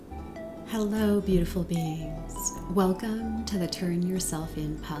Hello, beautiful beings. Welcome to the Turn Yourself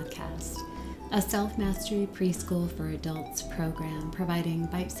In podcast, a self-mastery preschool for adults program providing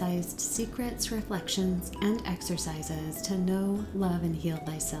bite-sized secrets, reflections, and exercises to know, love, and heal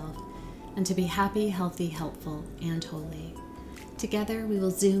thyself, and to be happy, healthy, helpful, and holy. Together, we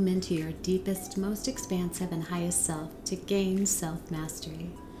will zoom into your deepest, most expansive, and highest self to gain self-mastery.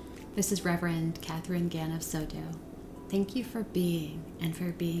 This is Reverend Catherine Ganoff Soto. Thank you for being and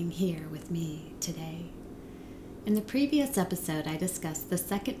for being here with me today. In the previous episode, I discussed the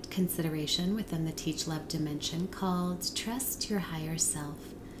second consideration within the Teach Love dimension called Trust Your Higher Self.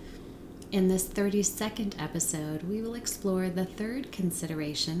 In this 32nd episode, we will explore the third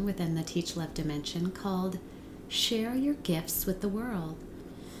consideration within the Teach Love dimension called Share Your Gifts with the World.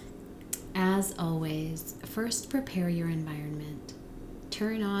 As always, first prepare your environment.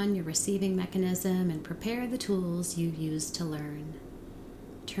 Turn on your receiving mechanism and prepare the tools you use to learn.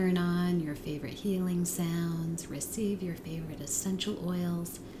 Turn on your favorite healing sounds, receive your favorite essential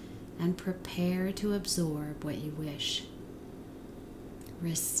oils, and prepare to absorb what you wish.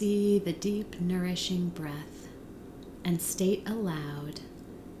 Receive a deep, nourishing breath and state aloud,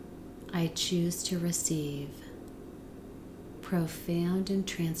 I choose to receive. Profound and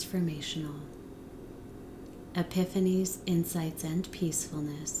transformational. Epiphanies, insights, and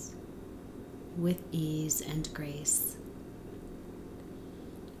peacefulness with ease and grace.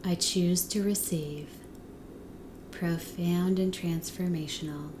 I choose to receive profound and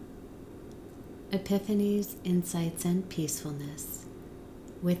transformational epiphanies, insights, and peacefulness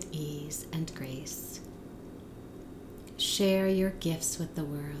with ease and grace. Share your gifts with the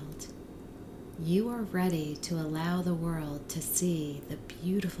world. You are ready to allow the world to see the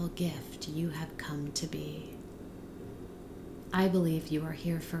beautiful gift you have come to be. I believe you are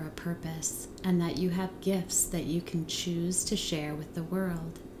here for a purpose and that you have gifts that you can choose to share with the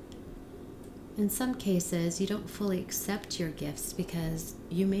world. In some cases, you don't fully accept your gifts because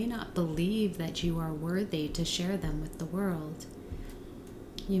you may not believe that you are worthy to share them with the world.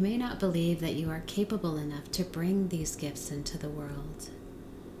 You may not believe that you are capable enough to bring these gifts into the world.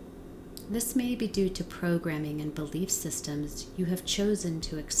 This may be due to programming and belief systems you have chosen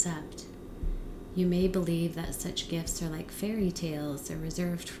to accept. You may believe that such gifts are like fairy tales or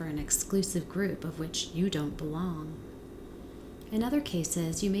reserved for an exclusive group of which you don't belong. In other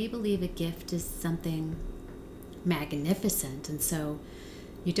cases, you may believe a gift is something magnificent, and so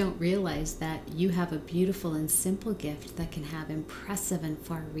you don't realize that you have a beautiful and simple gift that can have impressive and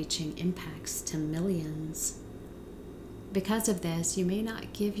far-reaching impacts to millions. Because of this, you may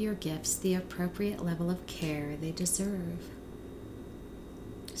not give your gifts the appropriate level of care they deserve.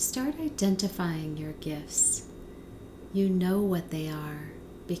 Start identifying your gifts. You know what they are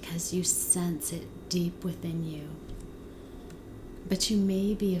because you sense it deep within you. But you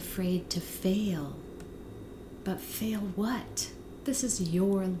may be afraid to fail. But fail what? This is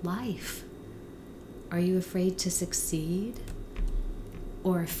your life. Are you afraid to succeed?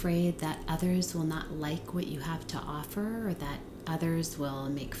 Or afraid that others will not like what you have to offer, or that others will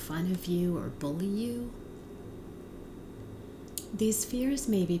make fun of you or bully you? These fears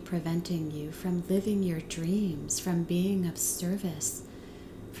may be preventing you from living your dreams, from being of service,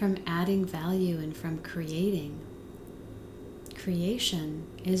 from adding value, and from creating. Creation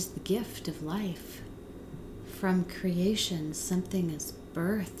is the gift of life. From creation, something is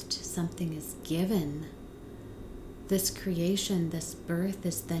birthed, something is given. This creation, this birth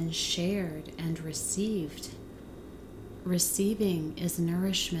is then shared and received. Receiving is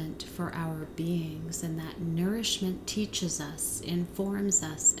nourishment for our beings, and that nourishment teaches us, informs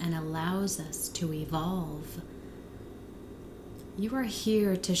us, and allows us to evolve. You are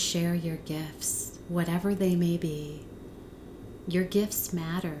here to share your gifts, whatever they may be. Your gifts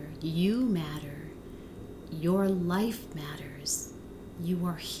matter. You matter. Your life matters. You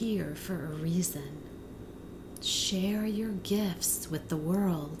are here for a reason. Share your gifts with the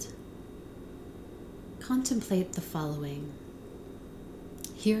world. Contemplate the following.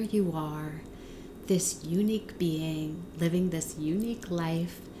 Here you are, this unique being, living this unique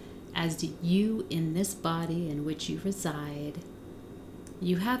life as you in this body in which you reside.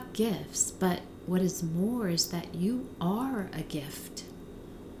 You have gifts, but what is more is that you are a gift.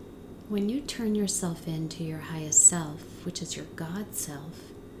 When you turn yourself into your highest self, which is your God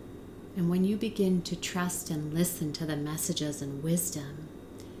self, and when you begin to trust and listen to the messages and wisdom,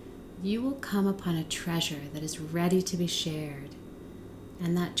 you will come upon a treasure that is ready to be shared.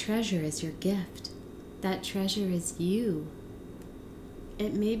 And that treasure is your gift. That treasure is you.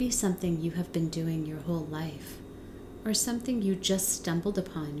 It may be something you have been doing your whole life, or something you just stumbled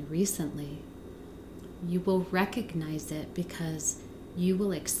upon recently. You will recognize it because You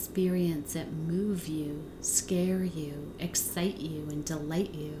will experience it move you, scare you, excite you, and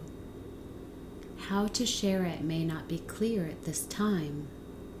delight you. How to share it may not be clear at this time.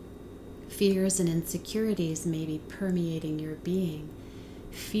 Fears and insecurities may be permeating your being,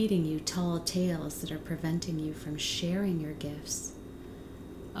 feeding you tall tales that are preventing you from sharing your gifts.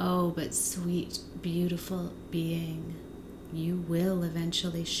 Oh, but sweet, beautiful being, you will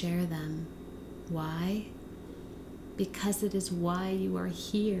eventually share them. Why? Because it is why you are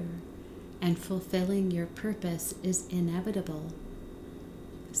here, and fulfilling your purpose is inevitable.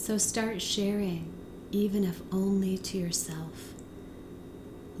 So start sharing, even if only to yourself.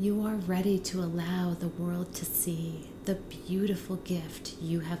 You are ready to allow the world to see the beautiful gift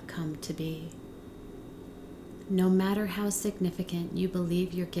you have come to be. No matter how significant you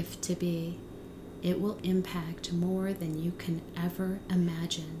believe your gift to be, it will impact more than you can ever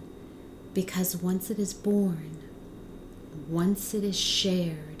imagine, because once it is born, once it is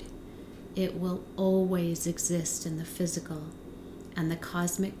shared, it will always exist in the physical and the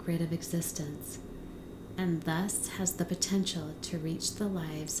cosmic grid of existence, and thus has the potential to reach the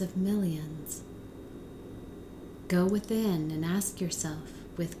lives of millions. Go within and ask yourself,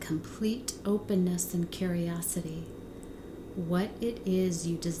 with complete openness and curiosity, what it is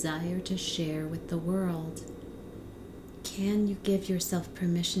you desire to share with the world. Can you give yourself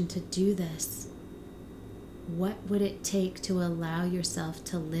permission to do this? What would it take to allow yourself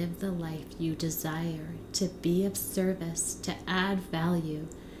to live the life you desire, to be of service, to add value,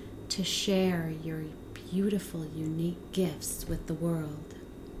 to share your beautiful, unique gifts with the world?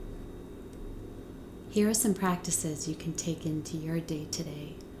 Here are some practices you can take into your day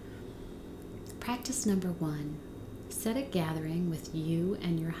today. Practice number 1, set a gathering with you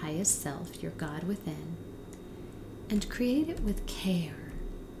and your highest self, your God within, and create it with care,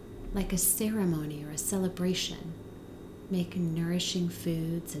 like a ceremony or a celebration. Make nourishing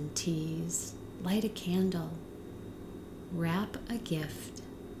foods and teas, light a candle, wrap a gift.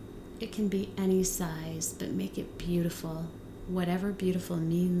 It can be any size, but make it beautiful, whatever beautiful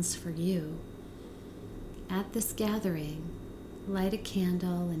means for you. At this gathering, light a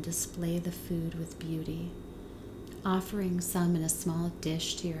candle and display the food with beauty, offering some in a small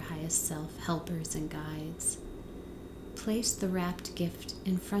dish to your highest self, helpers and guides. Place the wrapped gift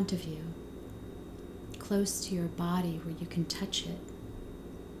in front of you, close to your body where you can touch it.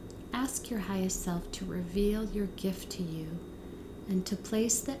 Ask your highest self to reveal your gift to you and to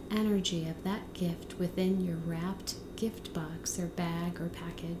place the energy of that gift within your wrapped gift box or bag or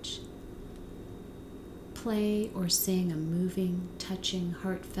package. Play or sing a moving, touching,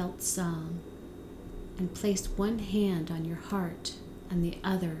 heartfelt song, and place one hand on your heart and the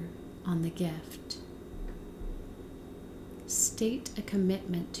other on the gift. State a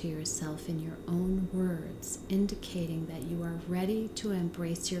commitment to yourself in your own words, indicating that you are ready to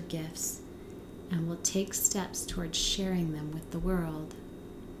embrace your gifts and will take steps towards sharing them with the world.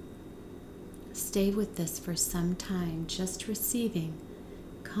 Stay with this for some time, just receiving,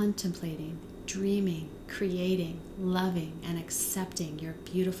 contemplating, dreaming, creating, loving, and accepting your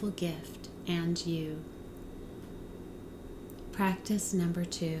beautiful gift and you. Practice number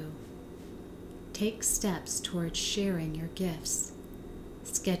 2. Take steps towards sharing your gifts.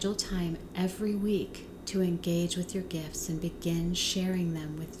 Schedule time every week to engage with your gifts and begin sharing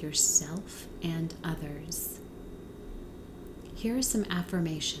them with yourself and others. Here are some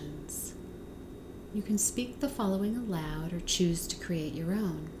affirmations. You can speak the following aloud or choose to create your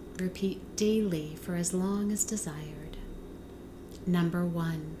own. Repeat daily for as long as desired. Number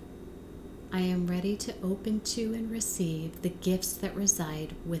 1, I am ready to open to and receive the gifts that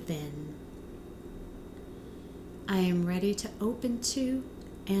reside within. I am ready to open to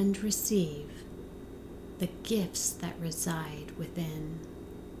and receive the gifts that reside within.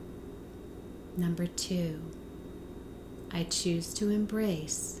 Number 2, I choose to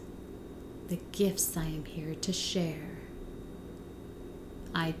embrace the gifts I am here to share.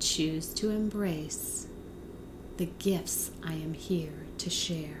 I choose to embrace the gifts I am here to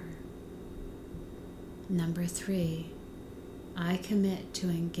share. Number 3, I commit to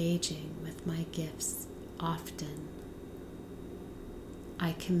engaging with my gifts often.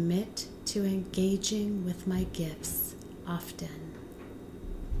 I commit to engaging with my gifts often.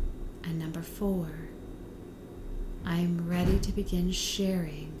 And number 4, I am ready to begin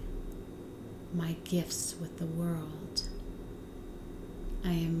sharing my gifts with the world.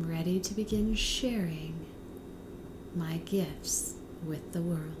 I am ready to begin sharing my gifts with the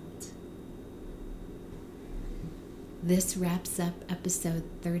world. This wraps up episode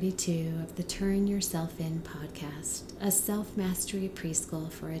 32 of the Turn Yourself In podcast, a self-mastery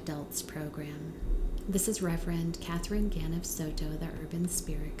preschool for adults program. This is Reverend Catherine Ganiff Soto, the Urban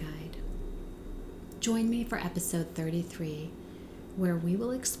Spirit Guide. Join me for episode 33, where we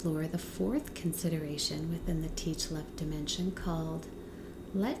will explore the fourth consideration within the Teach Love dimension called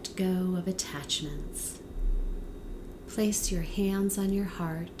Let Go of Attachments. Place your hands on your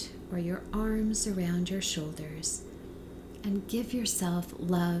heart or your arms around your shoulders and give yourself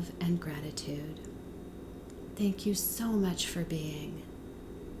love and gratitude. Thank you so much for being,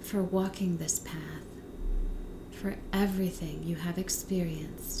 for walking this path, for everything you have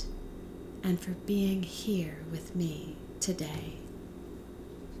experienced, and for being here with me today.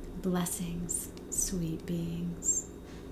 Blessings, sweet beings.